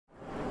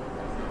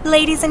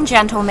Ladies and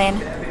gentlemen,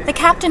 the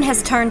captain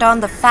has turned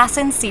on the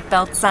fasten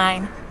seatbelt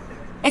sign.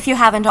 If you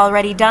haven't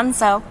already done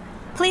so,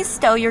 please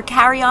stow your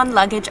carry-on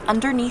luggage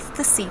underneath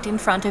the seat in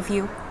front of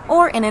you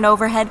or in an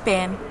overhead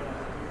bin.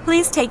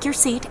 Please take your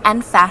seat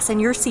and fasten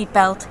your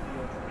seatbelt.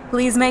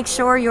 Please make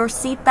sure your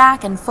seat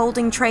back and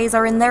folding trays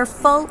are in their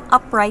full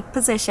upright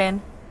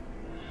position.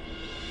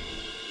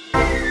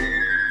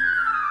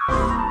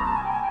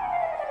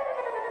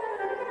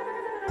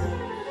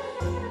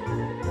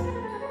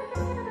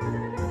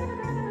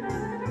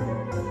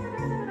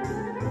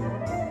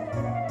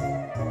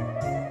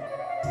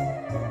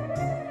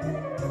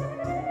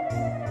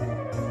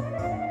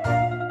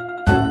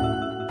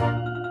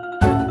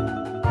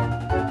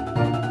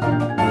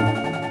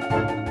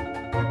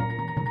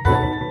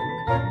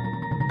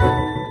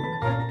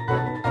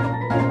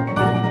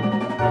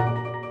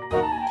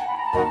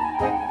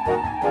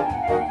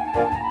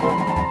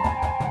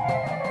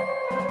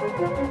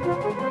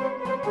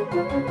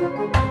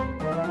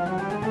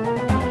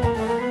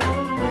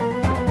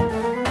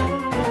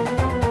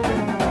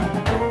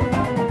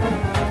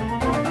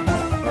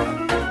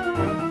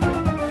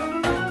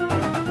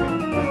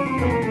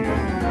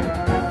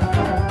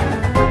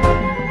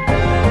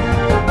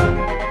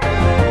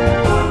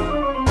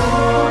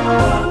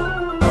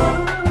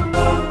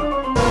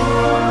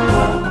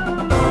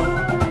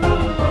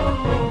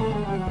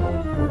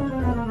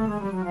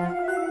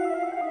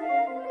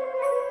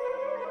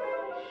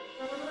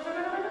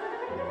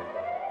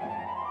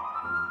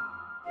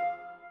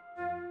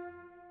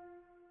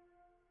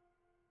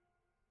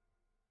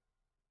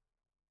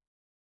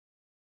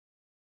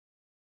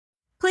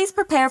 Please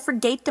prepare for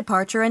gate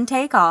departure and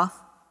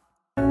takeoff.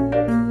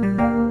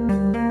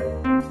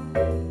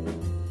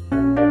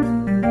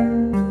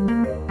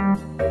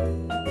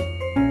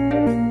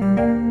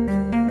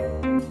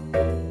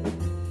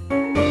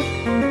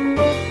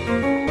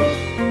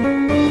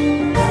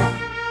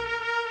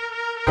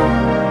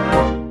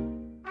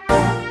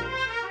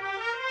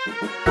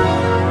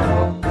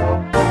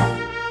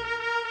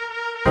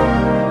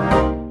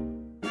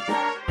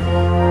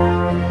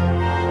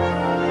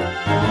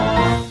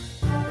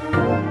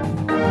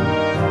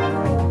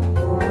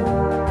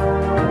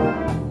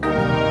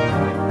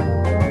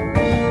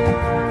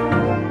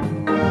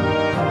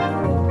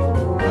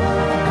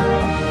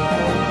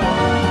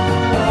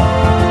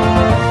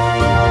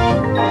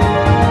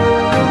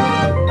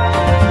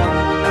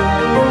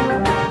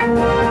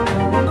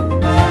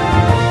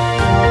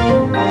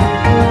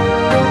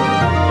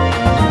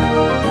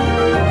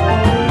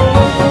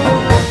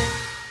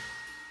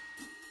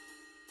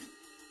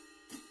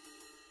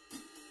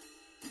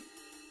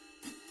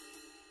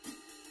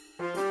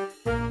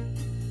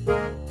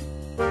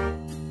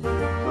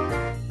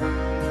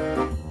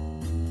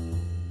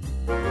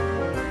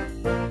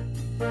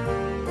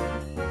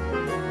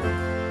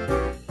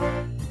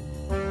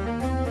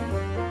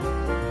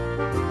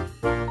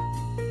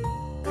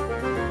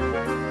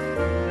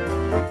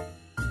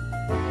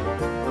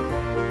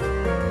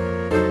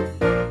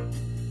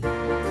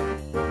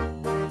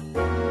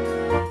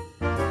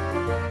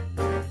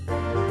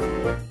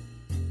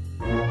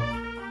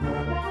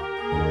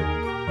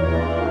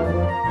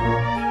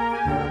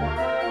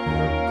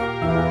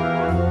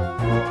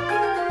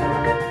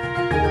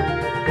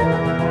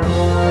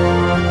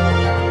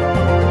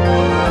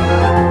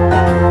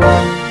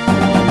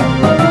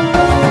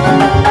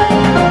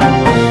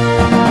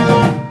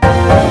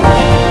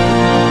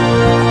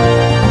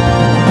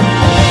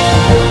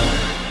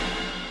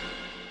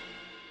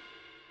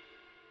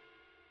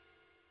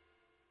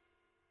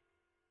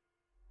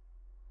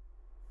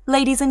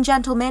 Ladies and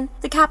gentlemen,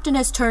 the captain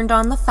has turned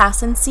on the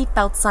fasten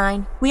seatbelt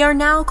sign. We are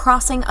now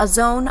crossing a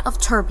zone of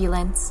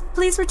turbulence.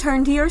 Please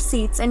return to your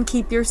seats and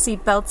keep your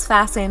seatbelts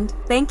fastened.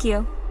 Thank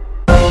you.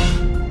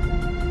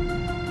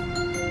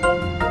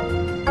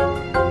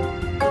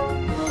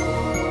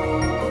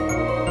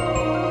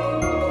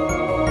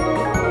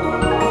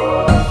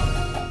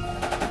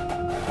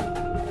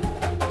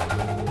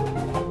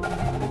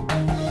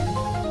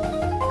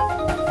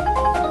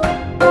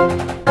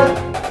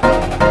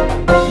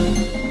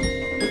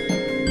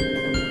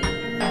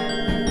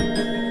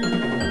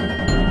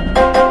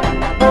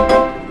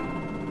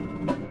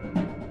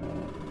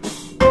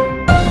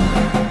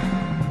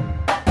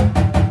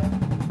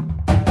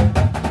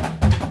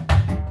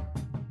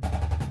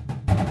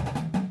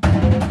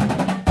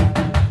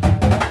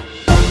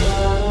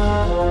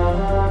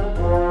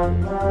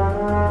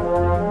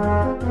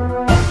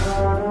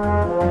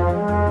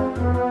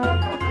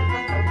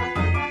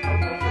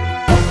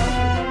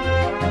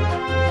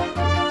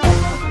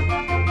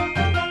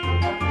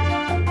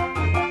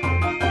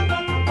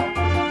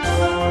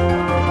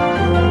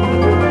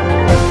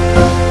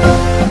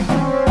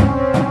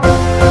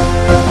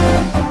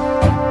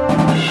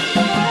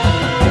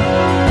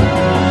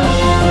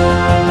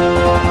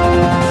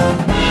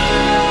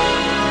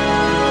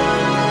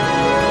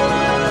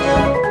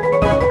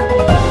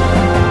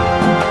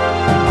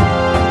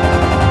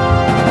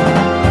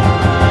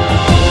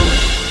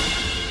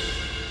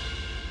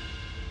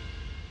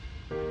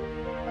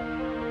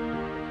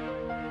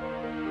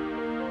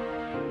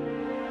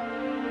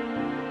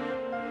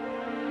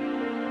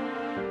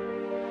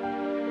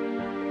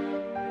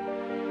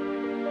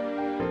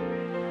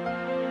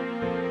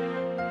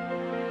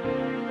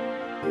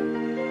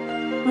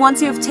 Once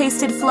you have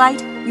tasted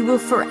flight, you will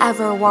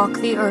forever walk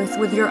the earth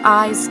with your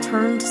eyes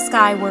turned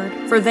skyward,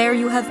 for there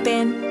you have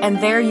been, and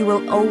there you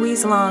will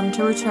always long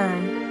to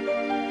return.